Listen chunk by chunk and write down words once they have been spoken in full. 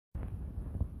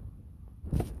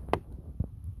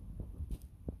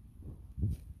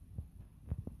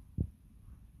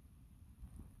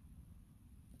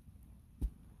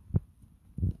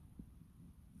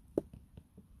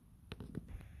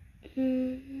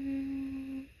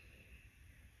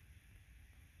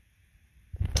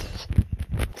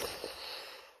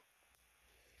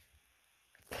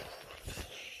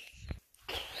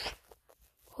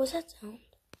What was that sound?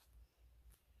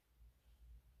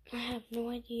 I have no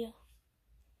idea.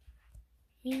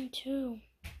 Me too.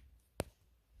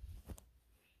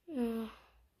 I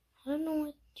don't know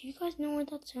what. Do you guys know where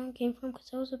that sound came from?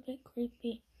 Because that was a bit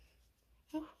creepy.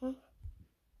 No, I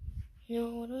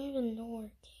don't even know where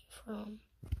it came from.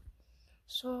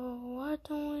 So why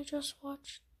don't we just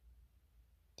watch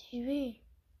TV?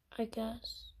 I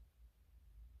guess.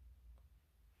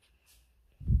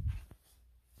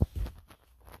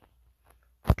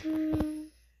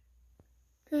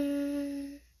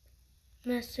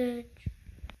 Message.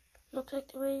 Looks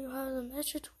like the radio has a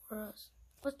message for us.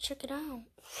 Let's check it out.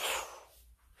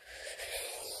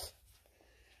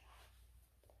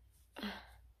 Come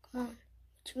on.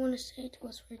 What you want to say to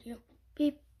us, radio?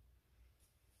 Beep.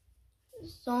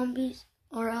 Zombies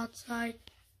are outside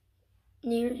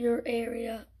near your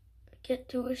area. Get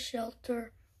to a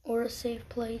shelter or a safe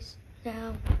place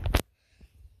now.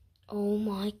 Oh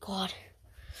my god.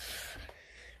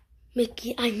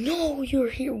 Mickey, I know you're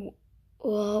here.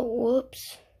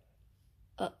 Whoops.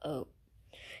 Uh-oh.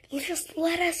 Just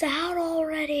let us out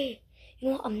already. You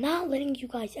know what? I'm not letting you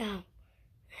guys out.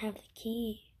 I have the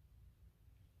key.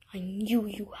 I knew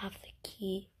you have the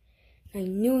key. I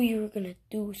knew you were gonna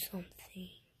do something.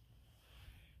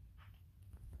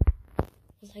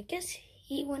 Because I guess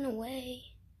he went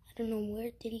away. I don't know,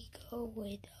 where did he go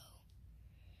away though?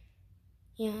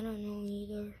 Yeah, I don't know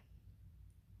either.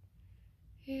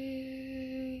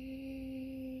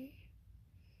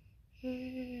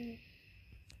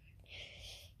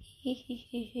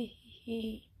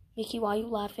 Mickey, why are you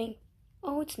laughing?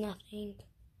 Oh, it's nothing.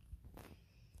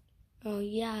 Oh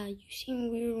yeah, you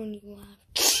seem weird when you laugh.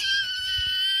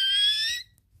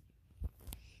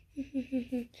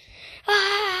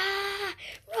 Ah!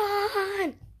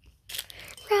 Run!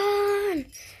 Run!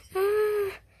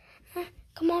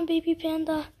 Come on, baby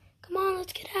panda. Come on,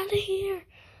 let's get out of here.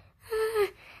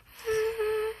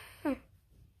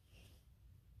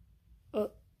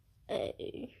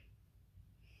 Hey.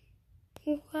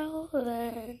 Well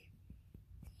then.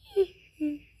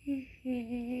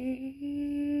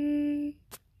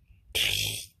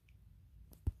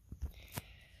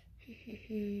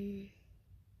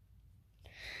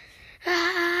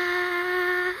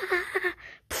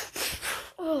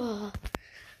 Oh.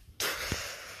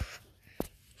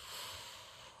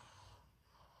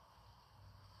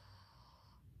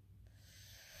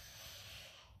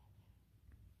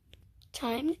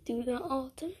 Time to do the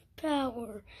ultimate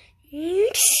power.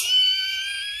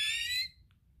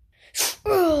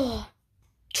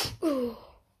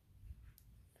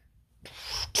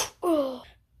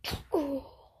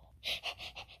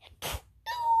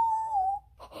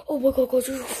 Oh my god,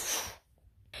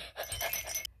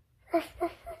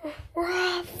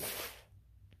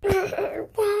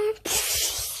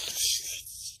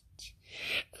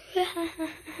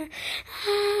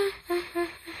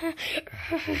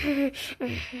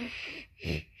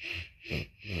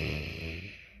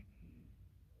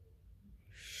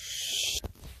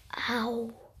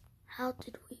 Ow. How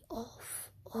did we off?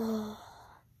 Oh,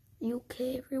 you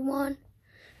okay, everyone?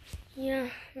 Yeah,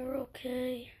 we're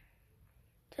okay.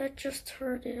 That just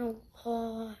hurted a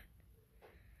lot.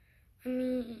 I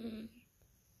mean,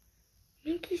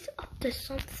 Mickey's up to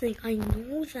something. I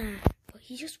know that. But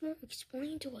he just won't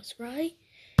explain to us, right?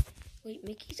 Wait,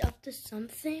 Mickey's up to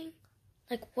something?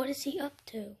 Like, what is he up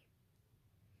to?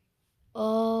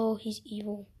 Oh, he's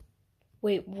evil.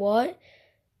 Wait, what?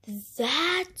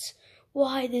 That's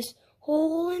why this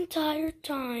whole entire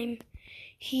time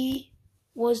he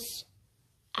was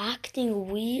acting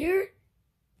weird?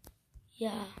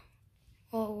 Yeah.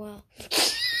 Oh, well.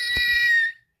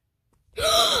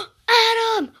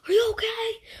 Adam! Are you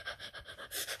okay?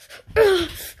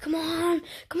 Come on,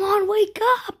 wake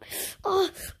up!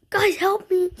 Guys, help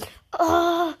me!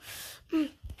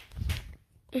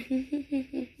 You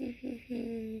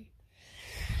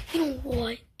know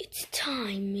what? It's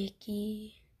time,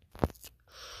 Mickey.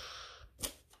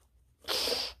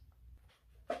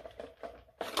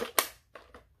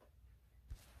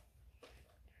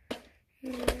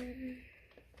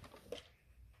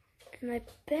 And I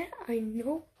bet I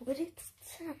know what it's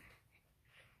time.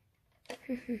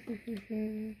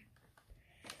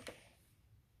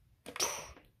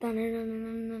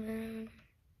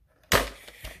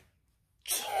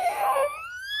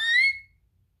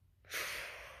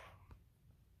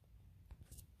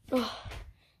 Oh,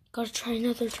 gotta try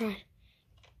another try.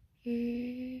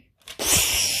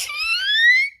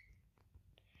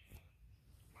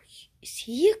 Is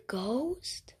he a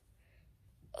ghost?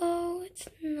 Oh, it's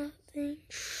nothing.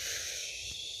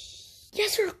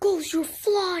 Yes, you're a ghost. You're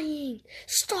flying.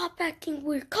 Stop acting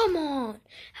weird. Come on.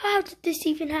 How did this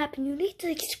even happen? You need to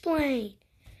explain.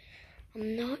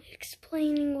 I'm not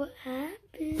explaining what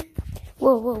happened.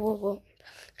 Whoa.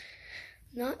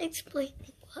 Not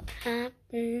explaining what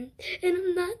happened. And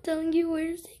I'm not telling you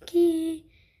where's the key.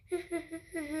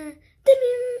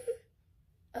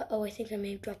 Uh-oh, I think I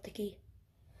may have dropped the key.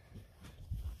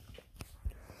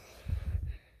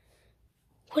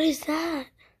 What is that?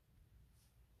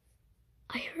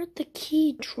 I heard the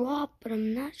key drop, but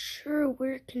I'm not sure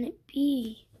where can it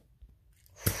be.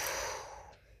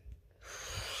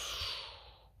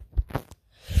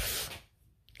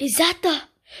 Is that the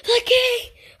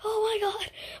key? Oh my god!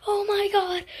 Oh my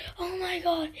god! Oh my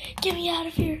god! Get me out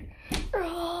of here!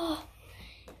 Oh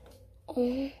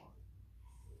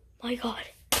my god!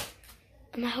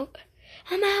 I'm out!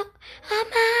 I'm out! I'm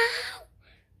out!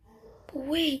 But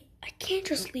wait, I can't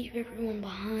just leave everyone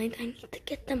behind. I need to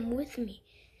get them with me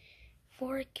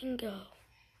before I can go.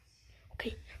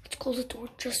 Okay, let's close the door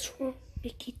just so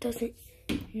Mickey doesn't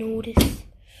notice.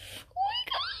 Oh my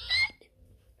god!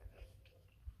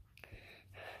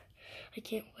 I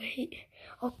can't wait.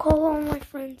 I'll call all my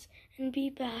friends and be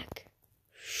back.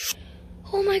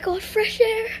 Oh my god, fresh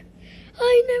air!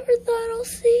 I never thought I'll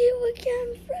see you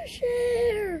again, fresh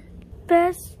air!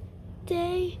 Best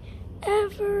day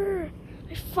ever!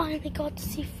 I finally got to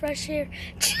see fresh air.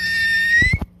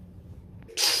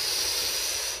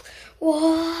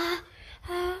 What?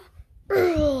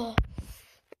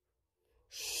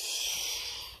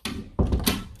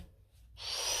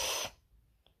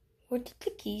 Where did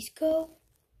the keys go?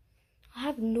 I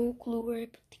have no clue where I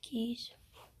put the keys.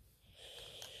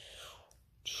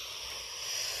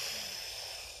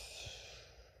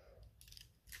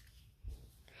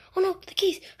 Oh no, the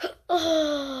keys!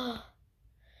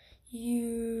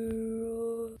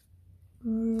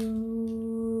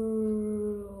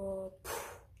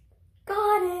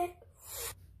 Got it!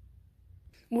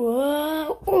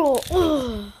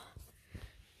 Whoa!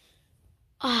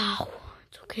 Ow,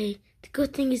 it's okay. The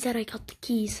good thing is that I got the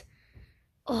keys.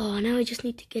 Oh, now I just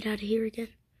need to get out of here again.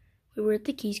 Wait, where'd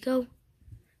the keys go?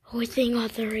 Oh, I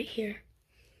think they're right here.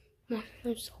 Come on,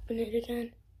 let's open it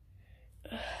again.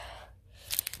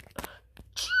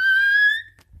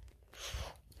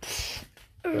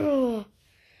 You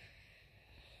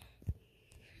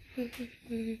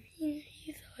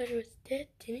thought it was dead,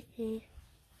 didn't you?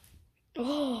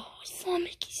 Oh, I saw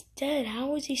Mickey's dead.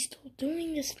 How is he still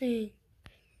doing this thing?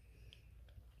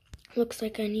 Looks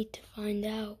like I need to find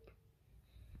out.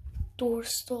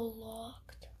 Door's still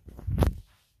locked.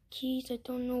 Keys, I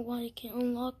don't know why I can't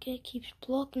unlock it. It keeps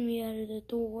blocking me out of the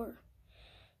door.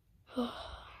 I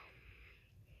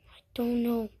don't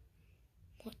know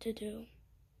what to do.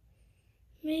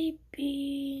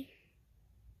 Maybe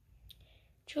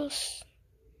just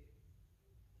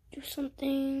do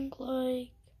something like,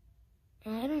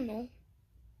 I don't know.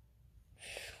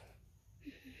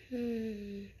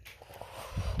 I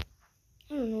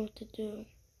don't know what to do.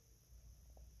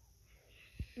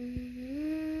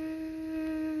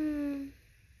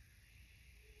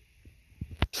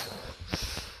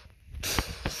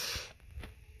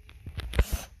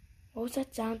 What was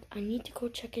that sound? I need to go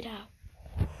check it out.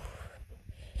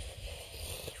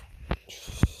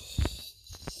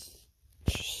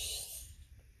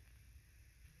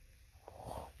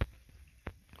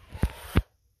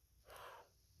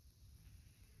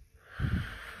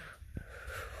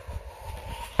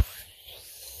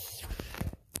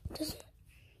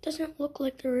 Doesn't look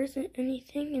like there isn't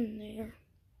anything in there.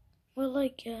 Well, I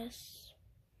guess.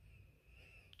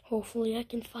 Hopefully I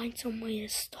can find some way to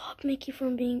stop Mickey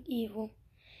from being evil.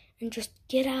 And just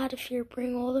get out of here,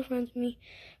 bring all the friends with me.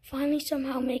 Finally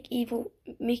somehow make evil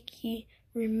Mickey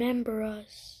remember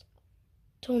us.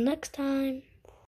 Till next time.